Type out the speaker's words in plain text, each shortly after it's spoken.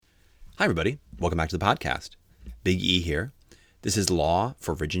Hi, everybody. Welcome back to the podcast. Big E here. This is Law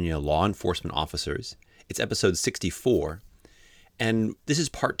for Virginia Law Enforcement Officers. It's episode 64. And this is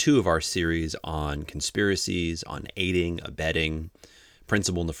part 2 of our series on conspiracies, on aiding, abetting,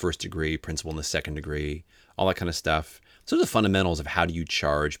 principle in the first degree, principle in the second degree, all that kind of stuff. So the fundamentals of how do you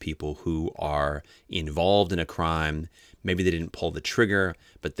charge people who are involved in a crime. Maybe they didn't pull the trigger,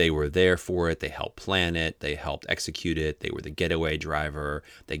 but they were there for it. They helped plan it. They helped execute it. They were the getaway driver.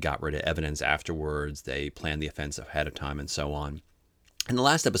 They got rid of evidence afterwards. They planned the offense ahead of time and so on. In the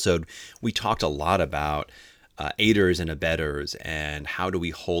last episode, we talked a lot about aiders and abettors and how do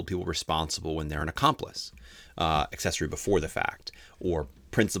we hold people responsible when they're an accomplice, accessory before the fact, or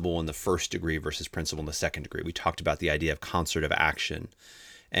principle in the first degree versus principle in the second degree. We talked about the idea of concert of action,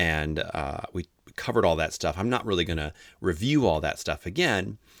 and we covered all that stuff. I'm not really going to review all that stuff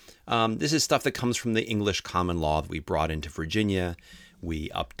again. This is stuff that comes from the English common law that we brought into Virginia. We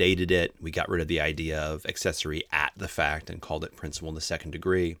updated it. We got rid of the idea of accessory at the fact and called it principle in the second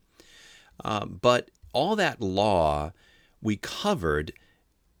degree. But all that law we covered,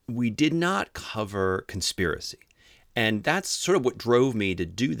 we did not cover conspiracy. And that's sort of what drove me to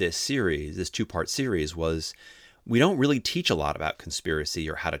do this series, this two-part series, was we don't really teach a lot about conspiracy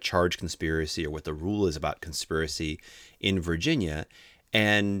or how to charge conspiracy or what the rule is about conspiracy in Virginia.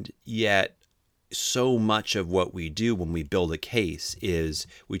 And yet so much of what we do when we build a case is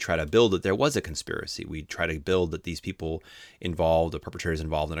we try to build that there was a conspiracy. We try to build that these people involved, the perpetrators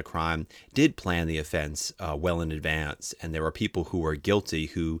involved in a crime, did plan the offense well in advance. And there are people who are guilty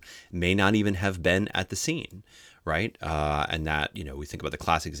who may not even have been at the scene. Right. And that, we think about the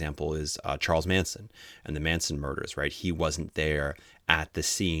classic example is Charles Manson and the Manson murders. Right. He wasn't there at the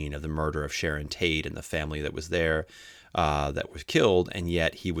scene of the murder of Sharon Tate and the family that was there that was killed. And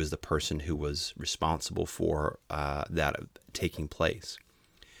yet he was the person who was responsible for that taking place.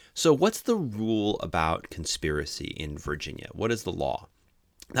 So what's the rule about conspiracy in Virginia? What is the law?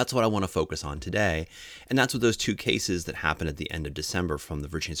 That's what I want to focus on today. And that's what those two cases that happened at the end of December from the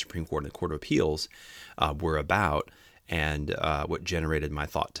Virginia Supreme Court and the Court of Appeals were about, and what generated my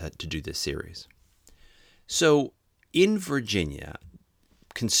thought to do this series. So in Virginia,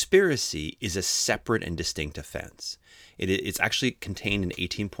 conspiracy is a separate and distinct offense. It's actually contained in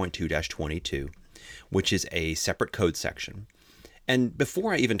 18.2-22, which is a separate code section. And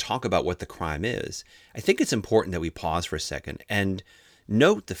before I even talk about what the crime is, I think it's important that we pause for a second and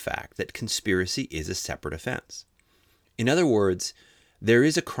note the fact that conspiracy is a separate offense. In other words, there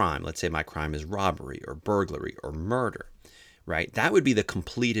is a crime. Let's say my crime is robbery or burglary or murder, right? That would be the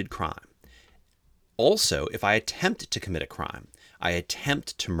completed crime. Also, if I attempt to commit a crime, I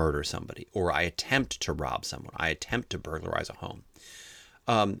attempt to murder somebody, or I attempt to rob someone, I attempt to burglarize a home,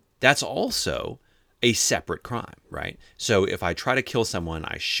 that's also a separate crime, right? So if I try to kill someone,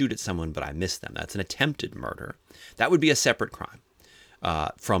 I shoot at someone, but I miss them, that's an attempted murder. That would be a separate crime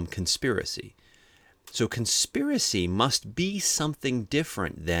from conspiracy. So conspiracy must be something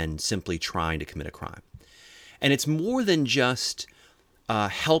different than simply trying to commit a crime. And it's more than just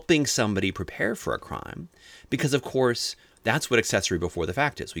helping somebody prepare for a crime, because of course, that's what accessory before the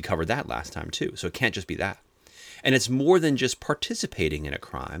fact is. We covered that last time too, so it can't just be that. And it's more than just participating in a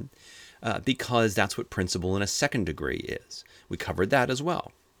crime, because that's what principle in a second degree is. We covered that as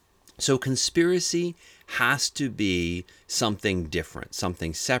well. So conspiracy has to be something different,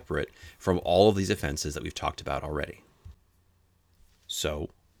 something separate from all of these offenses that we've talked about already. So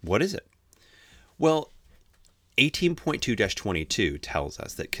what is it? Well, 18.2-22 tells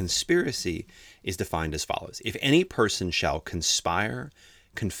us that conspiracy is defined as follows. If any person shall conspire,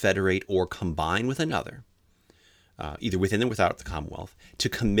 confederate, or combine with another, either within or without the Commonwealth, to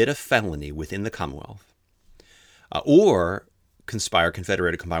commit a felony within the Commonwealth, or conspire,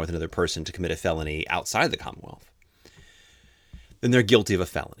 confederate, or combine with another person to commit a felony outside the Commonwealth, then they're guilty of a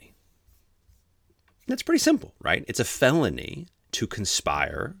felony. That's pretty simple, right? It's a felony to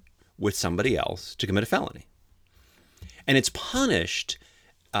conspire with somebody else to commit a felony. And it's punished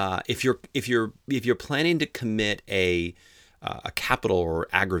if you're planning to commit a capital or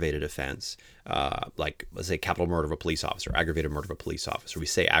aggravated offense, like let's say capital murder of a police officer, aggravated murder of a police officer. We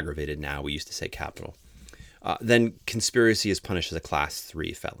say aggravated now. We used to say capital. Then conspiracy is punished as a class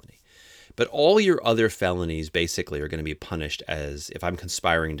 3 felony. But all your other felonies basically are going to be punished as if I'm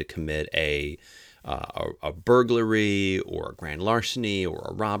conspiring to commit a burglary or a grand larceny or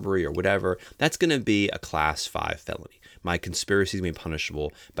a robbery or whatever. That's going to be a class 5 felony. My conspiracy is going to be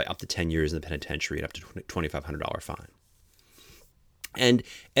punishable by up to 10 years in the penitentiary and up to $2,500 fine. And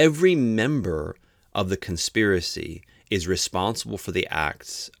every member of the conspiracy is responsible for the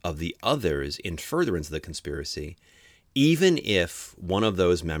acts of the others in furtherance of the conspiracy, even if one of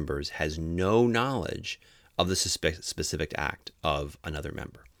those members has no knowledge of the specific act of another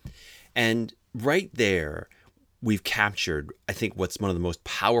member. And right there, we've captured, I think, what's one of the most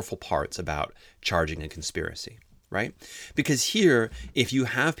powerful parts about charging a conspiracy, right? Because here, if you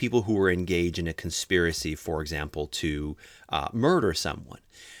have people who are engaged in a conspiracy, for example, to murder someone,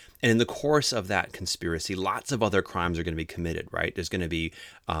 and in the course of that conspiracy, lots of other crimes are going to be committed, right? There's going to be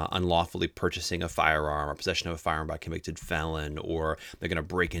unlawfully purchasing a firearm or possession of a firearm by a convicted felon, or they're going to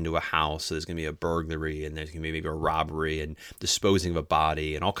break into a house, so there's going to be a burglary, and there's going to be maybe a robbery and disposing of a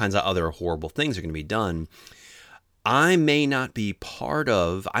body, and all kinds of other horrible things are going to be done. I may not be part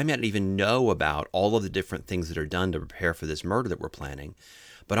of, I may not even know about all of the different things that are done to prepare for this murder that we're planning,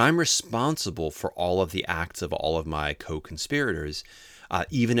 but I'm responsible for all of the acts of all of my co-conspirators,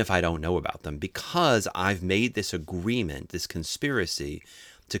 even if I don't know about them, because I've made this agreement, this conspiracy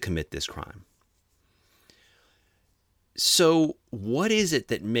to commit this crime. So what is it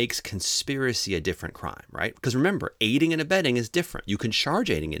that makes conspiracy a different crime, right? Because remember, aiding and abetting is different. You can charge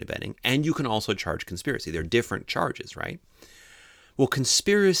aiding and abetting, and you can also charge conspiracy. They're different charges, right? Well,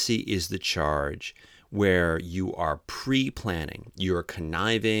 conspiracy is the charge where you are pre-planning, you're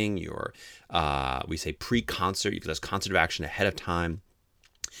conniving, we say pre-concert, because that's concert of action ahead of time.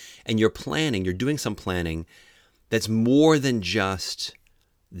 And you're planning, you're doing some planning that's more than just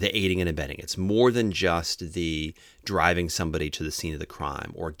the aiding and abetting. It's more than just the driving somebody to the scene of the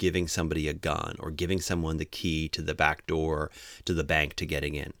crime, or giving somebody a gun, or giving someone the key to the back door to the bank to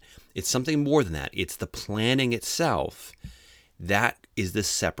getting in. It's something more than that. It's the planning itself that is the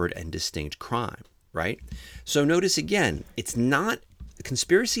separate and distinct crime, right? So notice again,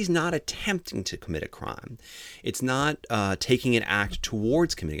 conspiracy is not attempting to commit a crime. It's not taking an act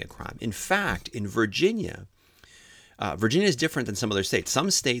towards committing a crime. In fact, in Virginia, Virginia is different than some other states. Some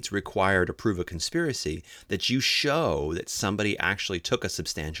states require to prove a conspiracy that you show that somebody actually took a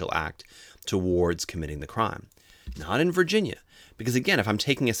substantial act towards committing the crime. Not in Virginia. Because again, if I'm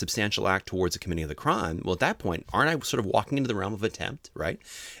taking a substantial act towards the committing of the crime, well, at that point, aren't I sort of walking into the realm of attempt, right?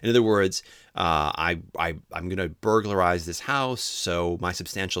 In other words, I'm going to burglarize this house. So my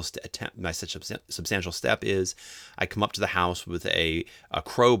substantial step is I come up to the house with a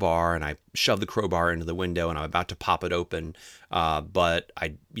crowbar, and I shove the crowbar into the window, and I'm about to pop it open, but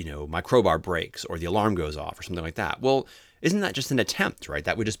my crowbar breaks, or the alarm goes off, or something like that. Well, isn't that just an attempt, right?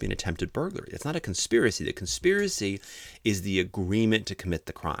 That would just be an attempted burglary. It's not a conspiracy. The conspiracy is the agreement to commit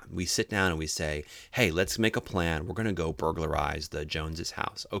the crime. We sit down and we say, hey, let's make a plan. We're going to go burglarize the Joneses'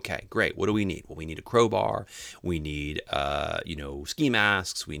 house. Okay, great. What do we need? Well, we need a crowbar. We need, ski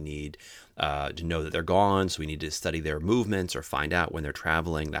masks. We need to know that they're gone. So we need to study their movements or find out when they're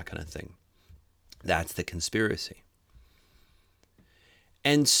traveling, that kind of thing. That's the conspiracy.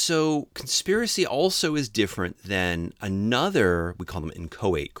 And so conspiracy also is different than another, we call them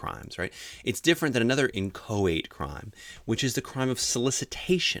inchoate crimes, right? It's different than another inchoate crime, which is the crime of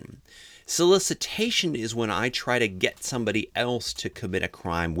solicitation. Solicitation is when I try to get somebody else to commit a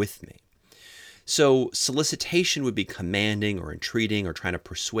crime with me. So solicitation would be commanding or entreating or trying to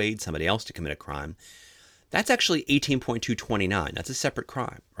persuade somebody else to commit a crime. That's actually 18.229. That's a separate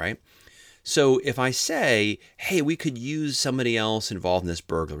crime, right? So if I say, hey, we could use somebody else involved in this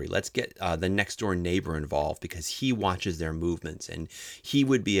burglary. Let's get the next door neighbor involved because he watches their movements and he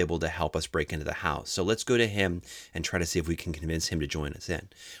would be able to help us break into the house. So let's go to him and try to see if we can convince him to join us in,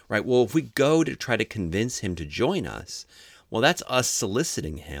 right? Well, if we go to try to convince him to join us, well, that's us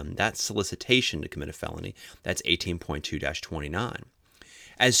soliciting him. That's solicitation to commit a felony. That's 18.2-29.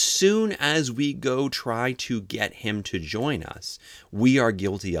 As soon as we go try to get him to join us, we are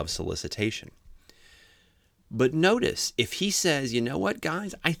guilty of solicitation. But notice, if he says, you know what,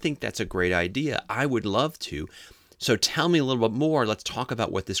 guys, I think that's a great idea. I would love to. So tell me a little bit more. Let's talk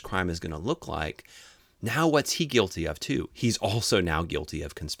about what this crime is going to look like. Now what's he guilty of too? He's also now guilty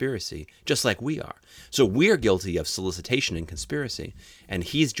of conspiracy, just like we are. So we're guilty of solicitation and conspiracy, and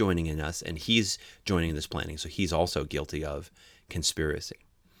he's joining in us, and he's joining in this planning. So he's also guilty of conspiracy.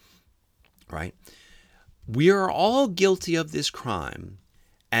 Right? We are all guilty of this crime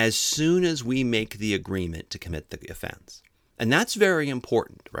as soon as we make the agreement to commit the offense. And that's very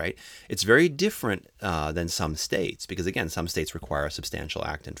important, right? It's very different than some states because, again, some states require a substantial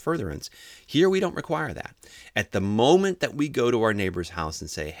act in furtherance. Here, we don't require that. At the moment that we go to our neighbor's house and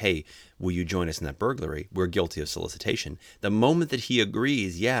say, hey, will you join us in that burglary? We're guilty of solicitation. The moment that he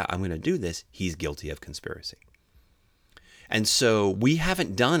agrees, yeah, I'm going to do this, he's guilty of conspiracy. And so we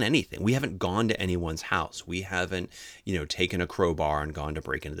haven't done anything. We haven't gone to anyone's house. We haven't, taken a crowbar and gone to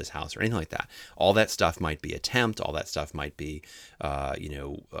break into this house or anything like that. All that stuff might be attempt. All that stuff might be,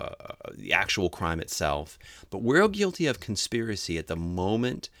 the actual crime itself. But we're guilty of conspiracy at the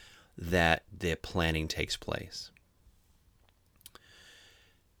moment that the planning takes place.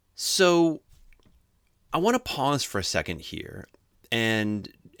 So I want to pause for a second here and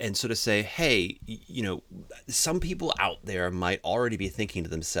sort of say, hey, some people out there might already be thinking to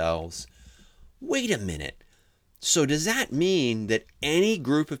themselves, wait a minute. So does that mean that any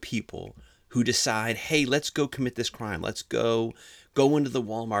group of people who decide, hey, let's go commit this crime, let's go into the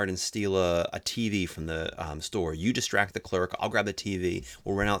Walmart and steal a TV from the store. You distract the clerk, I'll grab the TV,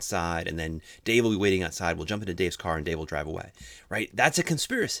 we'll run outside, and then Dave will be waiting outside. We'll jump into Dave's car and Dave will drive away, right? That's a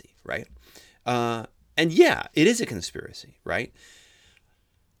conspiracy, right? And yeah, it is a conspiracy, right?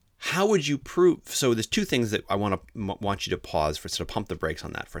 How would you prove? So there's two things that I want you to pause for, sort of pump the brakes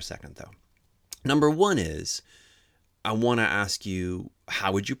on that for a second, though. Number one is, I want to ask you,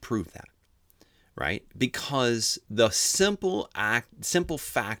 how would you prove that? Right? Because the simple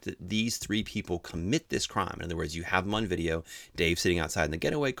fact that these three people commit this crime, in other words, you have them on video, Dave sitting outside in the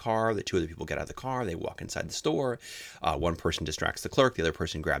getaway car, the two other people get out of the car, they walk inside the store, one person distracts the clerk, the other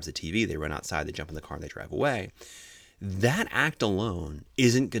person grabs the TV, they run outside, they jump in the car, and they drive away. That act alone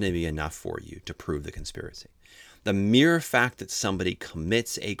isn't going to be enough for you to prove the conspiracy. The mere fact that somebody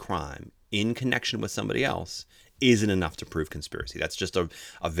commits a crime in connection with somebody else isn't enough to prove conspiracy. That's just a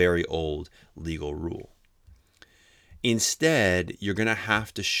very old legal rule. Instead, you're going to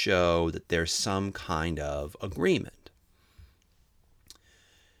have to show that there's some kind of agreement.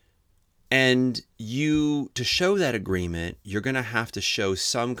 And to show that agreement, you're going to have to show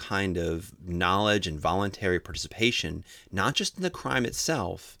some kind of knowledge and voluntary participation, not just in the crime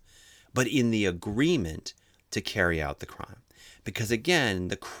itself, but in the agreement to carry out the crime. Because again,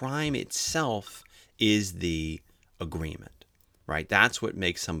 the crime itself is the agreement, right? That's what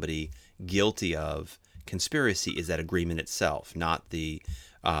makes somebody guilty of conspiracy, is that agreement itself, not the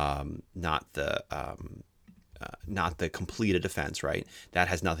completed offense, right? That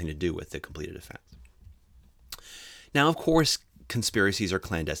has nothing to do with the completed offense. Now, of course, conspiracies are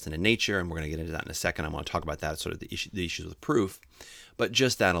clandestine in nature, and we're going to get into that in a second. I want to talk about that, sort of the issues with proof, but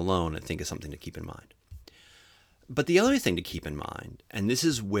just that alone, I think, is something to keep in mind. But the other thing to keep in mind, and this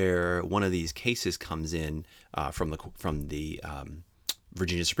is where one of these cases comes in from the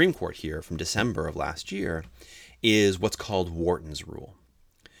Virginia Supreme Court here from December of last year, is what's called Wharton's Rule.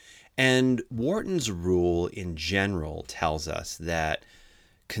 And Wharton's Rule in general tells us that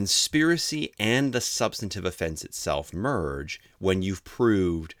conspiracy and the substantive offense itself merge when you've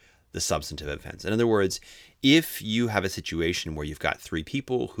proved the substantive offense. In other words, if you have a situation where you've got three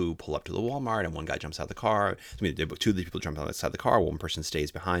people who pull up to the Walmart and one guy jumps out of the car, two of the people jump outside the car, one person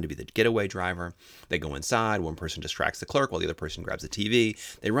stays behind to be the getaway driver, they go inside, one person distracts the clerk while the other person grabs the TV,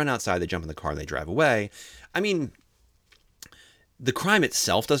 they run outside, they jump in the car, and they drive away. I mean, the crime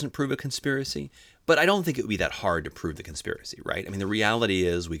itself doesn't prove a conspiracy, but I don't think it would be that hard to prove the conspiracy, right? I mean, the reality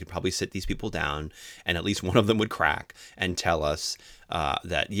is we could probably sit these people down and at least one of them would crack and tell us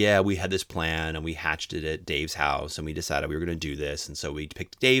that, yeah, we had this plan and we hatched it at Dave's house and we decided we were going to do this. And so we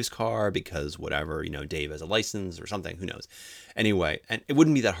picked Dave's car because whatever, Dave has a license or something, who knows? Anyway, and it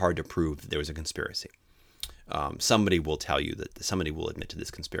wouldn't be that hard to prove that there was a conspiracy. Somebody will tell you that somebody will admit to this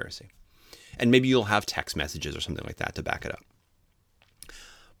conspiracy. And maybe you'll have text messages or something like that to back it up.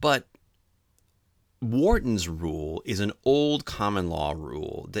 But Wharton's Rule is an old common law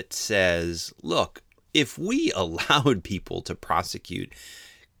rule that says, look, if we allowed people to prosecute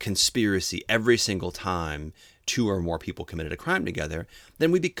conspiracy every single time two or more people committed a crime together,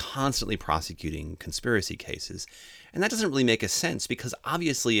 then we'd be constantly prosecuting conspiracy cases. And that doesn't really make a sense because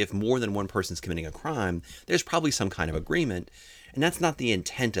obviously if more than one person's committing a crime, there's probably some kind of agreement. And that's not the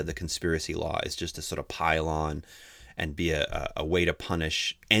intent of the conspiracy law, is just to sort of pile on and be a way to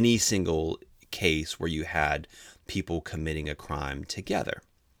punish any single case where you had people committing a crime together.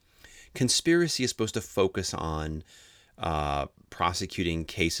 Conspiracy is supposed to focus on prosecuting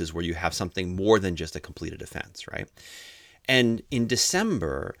cases where you have something more than just a completed offense, right? And in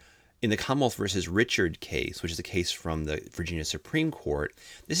December, in the Commonwealth versus Richard case, which is a case from the Virginia Supreme Court,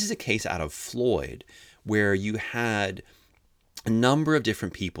 this is a case out of Floyd where you had a number of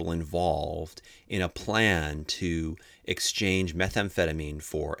different people involved in a plan to exchange methamphetamine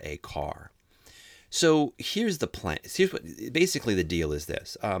for a car. So here's the plan. Basically the deal is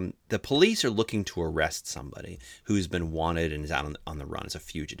this. The police are looking to arrest somebody who's been wanted and is out on the run as a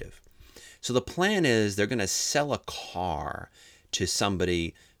fugitive. So the plan is they're going to sell a car to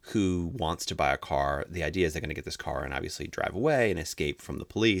somebody who wants to buy a car. The idea is they're going to get this car and obviously drive away and escape from the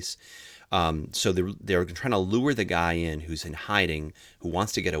police. So they're trying to lure the guy in who's in hiding, who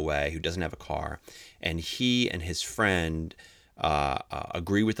wants to get away, who doesn't have a car. And he and his friend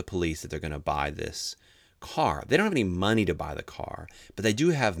agree with the police that they're going to buy this car. They don't have any money to buy the car, but they do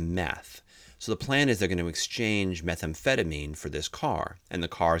have meth. So the plan is they're going to exchange methamphetamine for this car, and the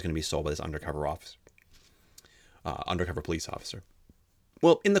car is going to be sold by this undercover police officer.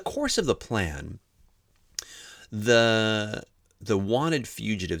 Well, in the course of the plan, the wanted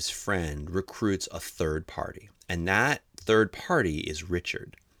fugitive's friend recruits a third party, and that third party is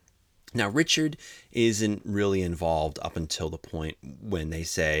Richard. Now, Richard isn't really involved up until the point when they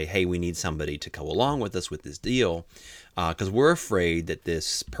say, hey, we need somebody to go along with us with this deal because we're afraid that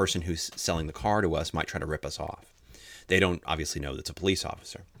this person who's selling the car to us might try to rip us off. They don't obviously know that's a police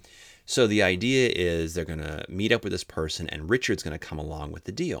officer. So the idea is they're going to meet up with this person and Richard's going to come along with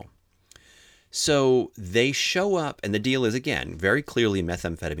the deal. So they show up, and the deal is, again, very clearly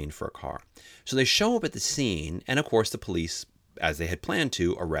methamphetamine for a car. So they show up at the scene, and of course the police, as they had planned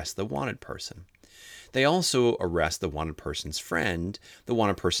to, arrest the wanted person. They also arrest the wanted person's friend. The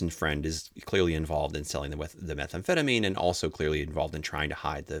wanted person's friend is clearly involved in selling the methamphetamine and also clearly involved in trying to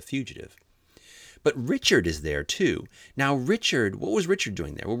hide the fugitive. But Richard is there too. Now, Richard, what was Richard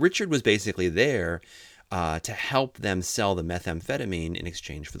doing there? Well, Richard was basically there to help them sell the methamphetamine in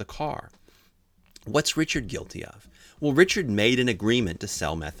exchange for the car. What's Richard guilty of? Well, Richard made an agreement to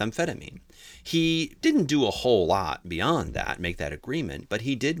sell methamphetamine. He didn't do a whole lot beyond that, make that agreement, but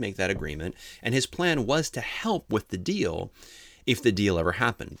he did make that agreement, and his plan was to help with the deal if the deal ever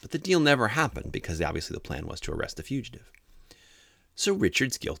happened. But the deal never happened because obviously the plan was to arrest the fugitive. So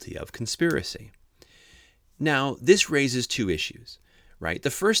Richard's guilty of conspiracy. Now, this raises two issues, right? The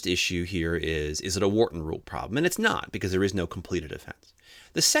first issue here is it a Wharton rule problem? And it's not, because there is no completed offense.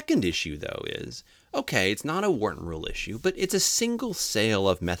 The second issue, though, is, okay, it's not a Wharton rule issue, but it's a single sale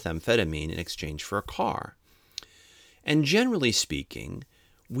of methamphetamine in exchange for a car. And generally speaking,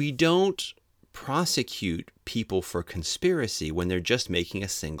 we don't prosecute people for conspiracy when they're just making a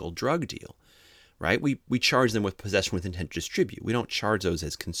single drug deal, right? We charge them with possession with intent to distribute. We don't charge those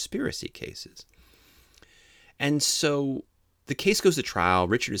as conspiracy cases. And so the case goes to trial,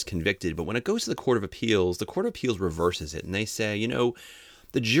 Richard is convicted, but when it goes to the Court of Appeals reverses it, and they say,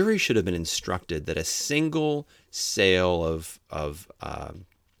 the jury should have been instructed that a single sale of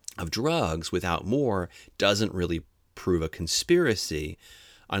drugs without more doesn't really prove a conspiracy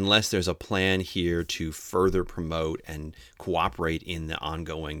unless there's a plan here to further promote and cooperate in the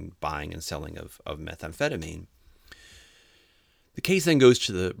ongoing buying and selling of methamphetamine. The case then goes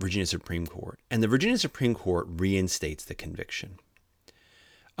to the Virginia Supreme Court, and the Virginia Supreme Court reinstates the conviction.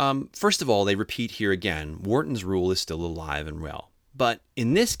 First of all, they repeat here again, Wharton's rule is still alive and well. But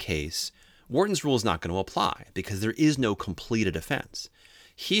in this case, Wharton's rule is not going to apply because there is no completed offense.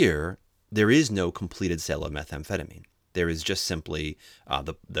 Here, there is no completed sale of methamphetamine. There is just simply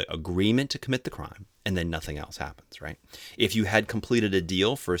the agreement to commit the crime, and then nothing else happens, right? If you had completed a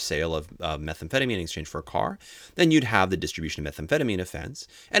deal for a sale of methamphetamine in exchange for a car, then you'd have the distribution of methamphetamine offense,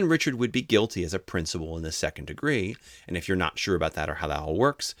 and Richard would be guilty as a principal in the second degree. And if you're not sure about that or how that all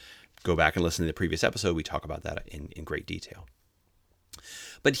works, go back and listen to the previous episode. We talk about that in great detail.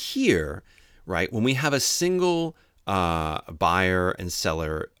 But here, right, when we have a single buyer and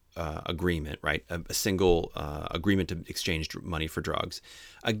seller agreement, right, a single agreement to exchange money for drugs,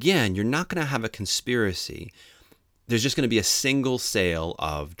 again, you're not going to have a conspiracy. There's just going to be a single sale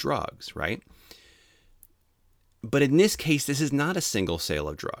of drugs, right? But in this case, this is not a single sale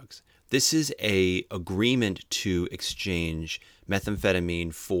of drugs. This is a agreement to exchange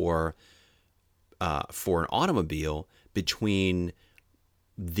methamphetamine for an automobile between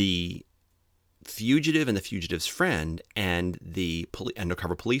the fugitive and the fugitive's friend and the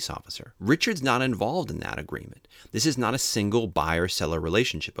undercover police officer. Richard's not involved in that agreement. This is not a single buyer-seller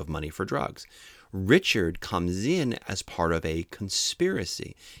relationship of money for drugs. Richard comes in as part of a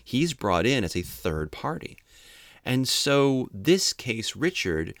conspiracy. He's brought in as a third party. And so this case,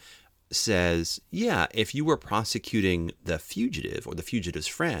 Richard says, yeah, if you were prosecuting the fugitive or the fugitive's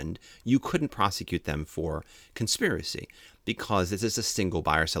friend, you couldn't prosecute them for conspiracy because this is a single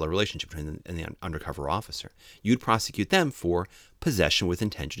buyer-seller relationship between the undercover officer. You'd prosecute them for possession with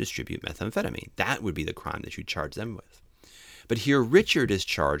intent to distribute methamphetamine. That would be the crime that you'd charge them with. But here, Richard is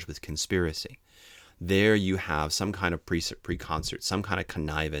charged with conspiracy. There you have some kind of pre-concert, some kind of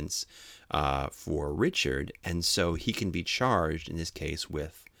connivance for Richard, and so he can be charged in this case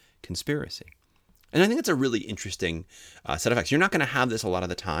with conspiracy. And I think it's a really interesting set of facts. You're not going to have this a lot of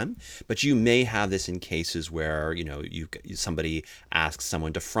the time, but you may have this in cases where, somebody asks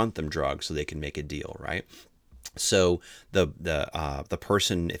someone to front them drugs so they can make a deal, right? So the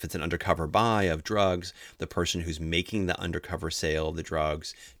person, if it's an undercover buy of drugs, the person who's making the undercover sale of the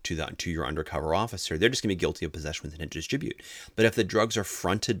drugs to your undercover officer, they're just going to be guilty of possession with intent to distribute. But if the drugs are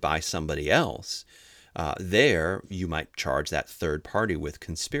fronted by somebody else, there you might charge that third party with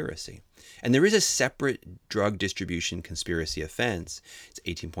conspiracy. And there is a separate drug distribution conspiracy offense. It's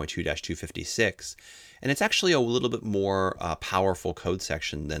 18.2-256. And it's actually a little bit more powerful code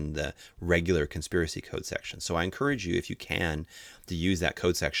section than the regular conspiracy code section. So I encourage you, if you can, to use that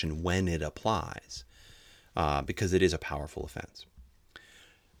code section when it applies, because it is a powerful offense.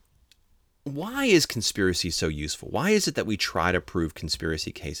 Why is conspiracy so useful? Why is it that we try to prove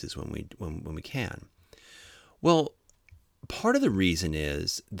conspiracy cases when we can? Well, part of the reason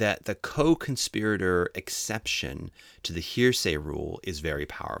is that the co-conspirator exception to the hearsay rule is very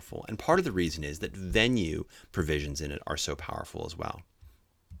powerful. And part of the reason is that venue provisions in it are so powerful as well.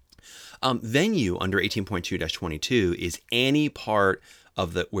 Venue under 18.2-22 is any part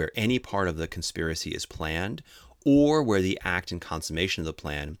of where any part of the conspiracy is planned, or where the act and consummation of the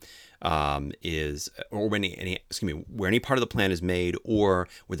plan where any part of the plan is made, or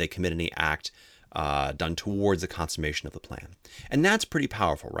where they commit any act done towards the consummation of the plan. And that's pretty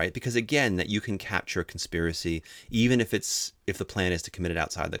powerful, right? Because again, that you can capture a conspiracy, even if the plan is to commit it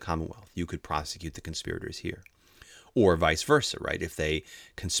outside the Commonwealth. You could prosecute the conspirators here. Or vice versa, right? If they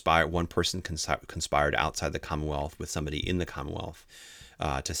one person conspired outside the Commonwealth with somebody in the Commonwealth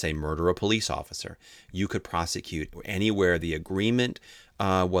to, say, murder a police officer, you could prosecute anywhere the agreement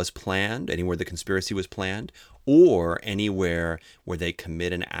was planned, anywhere the conspiracy was planned, or anywhere where they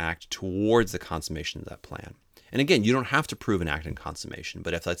commit an act towards the consummation of that plan. And again, you don't have to prove an act in consummation,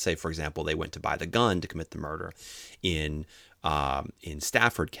 but if, let's say, for example, they went to buy the gun to commit the murder in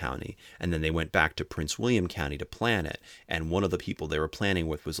Stafford County, and then they went back to Prince William County to plan it, and one of the people they were planning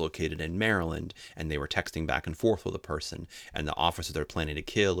with was located in Maryland, and they were texting back and forth with a person, and the officer they're planning to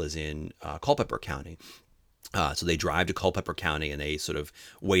kill is in Culpeper County. So they drive to Culpeper County and they sort of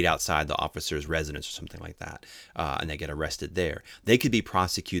wait outside the officer's residence or something like that, and they get arrested there. They could be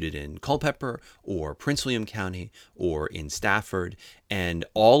prosecuted in Culpeper or Prince William County or in Stafford, and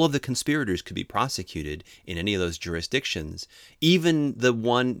all of the conspirators could be prosecuted in any of those jurisdictions, even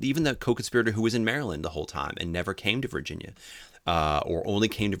the co-conspirator who was in Maryland the whole time and never came to Virginia. Or only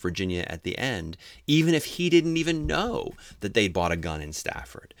came to Virginia at the end, even if he didn't even know that they'd bought a gun in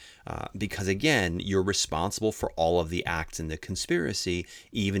Stafford. Because again, you're responsible for all of the acts in the conspiracy,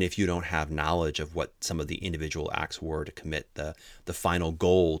 even if you don't have knowledge of what some of the individual acts were to commit the final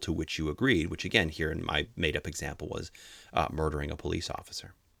goal to which you agreed, which again, here in my made-up example was murdering a police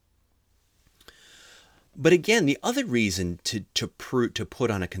officer. But again, the other reason to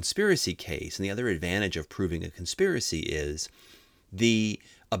put on a conspiracy case, and the other advantage of proving a conspiracy, is the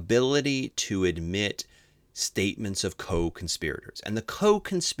ability to admit statements of co-conspirators. And the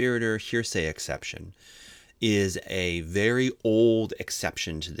co-conspirator hearsay exception is a very old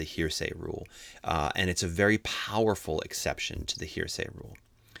exception to the hearsay rule, and it's a very powerful exception to the hearsay rule.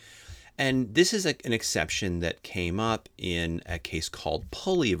 And this is an exception that came up in a case called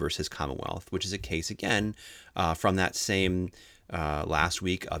Pulley versus Commonwealth, which is a case, again, from that same last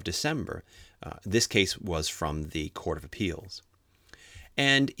week of December. This case was from the Court of Appeals.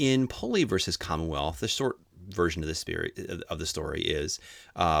 And in Pulley versus Commonwealth, the short version of the story is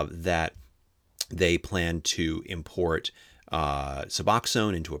that they planned to import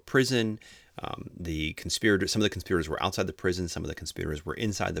Suboxone into a prison. Some of the conspirators were outside the prison, some of the conspirators were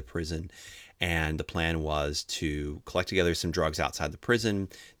inside the prison, and the plan was to collect together some drugs outside the prison,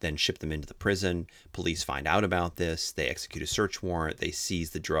 then ship them into the prison. Police find out about this, they execute a search warrant, they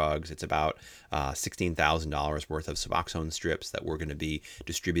seize the drugs. It's about $16,000 worth of Suboxone strips that were going to be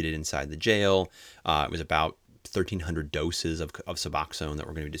distributed inside the jail. It was about 1,300 doses of Suboxone that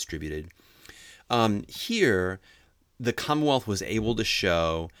were going to be distributed. Here, the Commonwealth was able to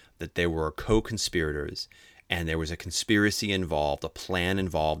show that there were co-conspirators and there was a conspiracy involved, a plan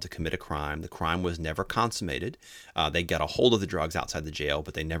involved to commit a crime. The crime was never consummated. They got a hold of the drugs outside the jail,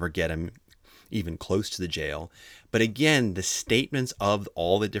 but they never get them even close to the jail. But again, the statements of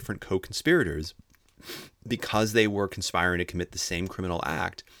all the different co-conspirators, because they were conspiring to commit the same criminal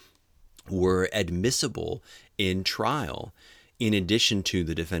act, were admissible in trial in addition to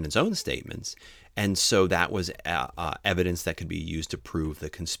the defendant's own statements. And so that was evidence that could be used to prove the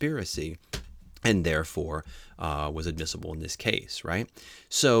conspiracy, and therefore was admissible in this case, right?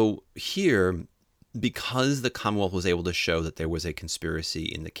 So here, because the Commonwealth was able to show that there was a conspiracy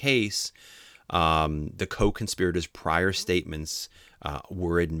in the case, The co-conspirators' prior statements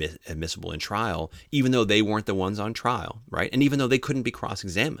were admissible in trial, even though they weren't the ones on trial, right? And even though they couldn't be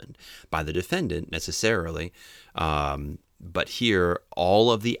cross-examined by the defendant necessarily. But here,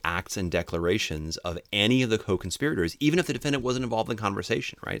 all of the acts and declarations of any of the co-conspirators, even if the defendant wasn't involved in the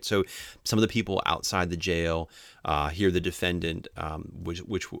conversation, right? So some of the people outside the jail, here the defendant,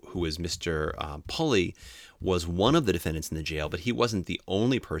 who was Mr. Pulley, was one of the defendants in the jail, but he wasn't the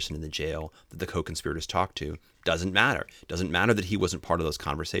only person in the jail that the co-conspirators talked to. Doesn't matter. Doesn't matter that he wasn't part of those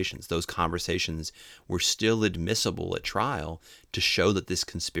conversations. Those conversations were still admissible at trial to show that this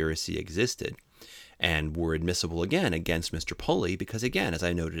conspiracy existed, and were admissible again against Mr. Pulley because, again, as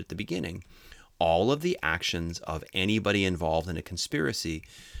I noted at the beginning, all of the actions of anybody involved in a conspiracy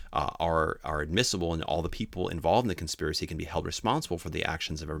are admissible, and all the people involved in the conspiracy can be held responsible for the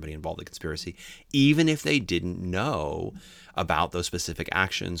actions of everybody involved in the conspiracy, even if they didn't know about those specific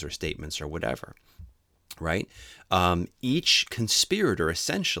actions or statements or whatever. Right? Each conspirator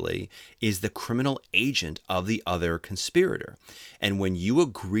essentially is the criminal agent of the other conspirator. And when you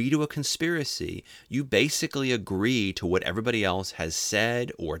agree to a conspiracy, you basically agree to what everybody else has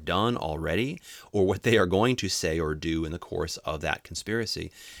said or done already, or what they are going to say or do in the course of that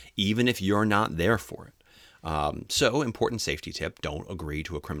conspiracy, even if you're not there for it. So, important safety tip, don't agree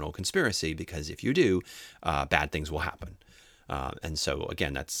to a criminal conspiracy, because if you do, bad things will happen. And so,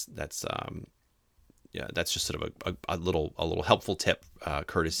 again, that's just sort of a little helpful tip,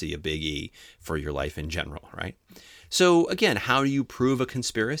 courtesy of Big E, for your life in general, right? So again, how do you prove a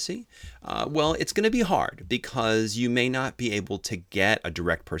conspiracy? Well, it's going to be hard because you may not be able to get a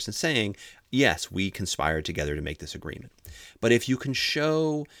direct person saying, yes, we conspired together to make this agreement. But if you can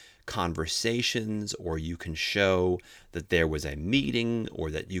show conversations, or you can show that there was a meeting,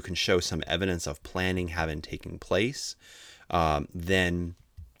 or that you can show some evidence of planning having taken place, then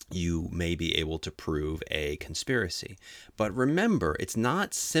you may be able to prove a conspiracy. But remember, it's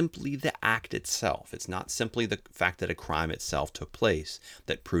not simply the act itself. It's not simply the fact that a crime itself took place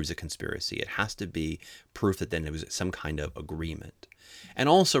that proves a conspiracy. It has to be proof that then there was some kind of agreement. And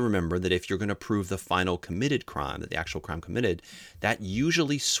also remember that if you're going to prove the final committed crime, that the actual crime committed, that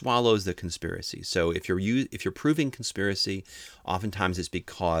usually swallows the conspiracy. So if you're proving conspiracy, oftentimes it's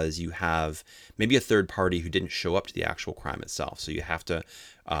because you have maybe a third party who didn't show up to the actual crime itself. So you have to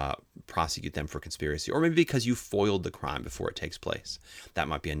prosecute them for conspiracy, or maybe because you foiled the crime before it takes place. That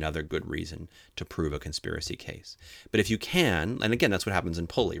might be another good reason to prove a conspiracy case. But if you can, and again, that's what happens in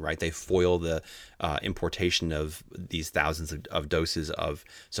Pulley, right? They foil the importation of these thousands of doses of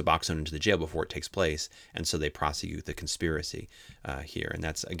Suboxone into the jail before it takes place, and so they prosecute the conspiracy here. And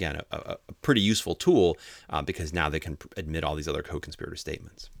that's, again, a pretty useful tool because now they can admit all these other co-conspirator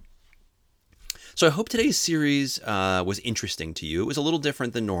statements. So I hope today's series was interesting to you. It was a little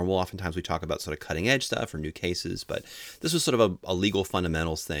different than normal. Oftentimes we talk about sort of cutting edge stuff or new cases, but this was sort of a legal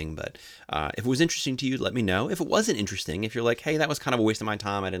fundamentals thing. But if it was interesting to you, let me know. If it wasn't interesting, if you're like, hey, that was kind of a waste of my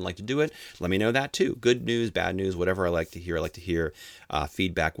time, I didn't like to do it, let me know that too. Good news, bad news, whatever I like to hear. I like to hear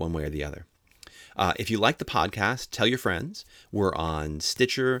feedback one way or the other. If you like the podcast, tell your friends. We're on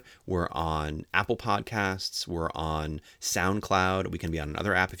Stitcher, we're on Apple Podcasts, we're on SoundCloud. We can be on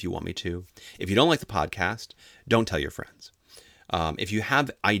another app if you want me to. If you don't like the podcast, don't tell your friends. If you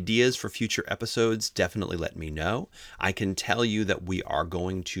have ideas for future episodes, definitely let me know. I can tell you that we are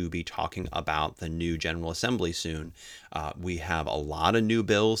going to be talking about the new General Assembly soon. We have a lot of new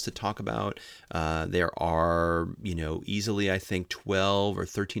bills to talk about. There are, easily, I think, 12 or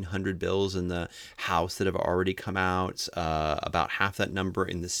 1,300 bills in the House that have already come out, about half that number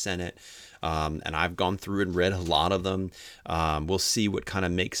in the Senate. And I've gone through and read a lot of them. We'll see what kind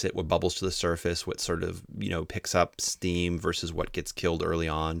of makes it, what bubbles to the surface, what sort of, picks up steam versus what gets killed early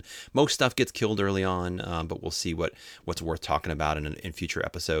on. Most stuff gets killed early on, but we'll see what's worth talking about in future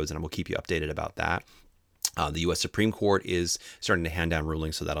episodes, and we'll keep you updated about that. The U.S. Supreme Court is starting to hand down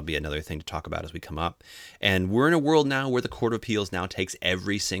rulings, so that'll be another thing to talk about as we come up. And we're in a world now where the Court of Appeals now takes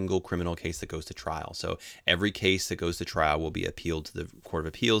every single criminal case that goes to trial. So every case that goes to trial will be appealed to the Court of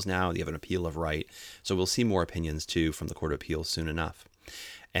Appeals now. You have an appeal of right. So we'll see more opinions, too, from the Court of Appeals soon enough.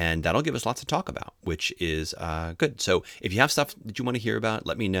 And that'll give us lots to talk about, which is good. So if you have stuff that you want to hear about,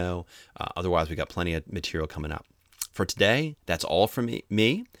 let me know. Otherwise, we got plenty of material coming up. For today, that's all from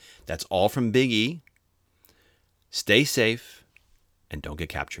me. That's all from Big E. Stay safe and don't get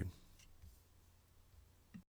captured.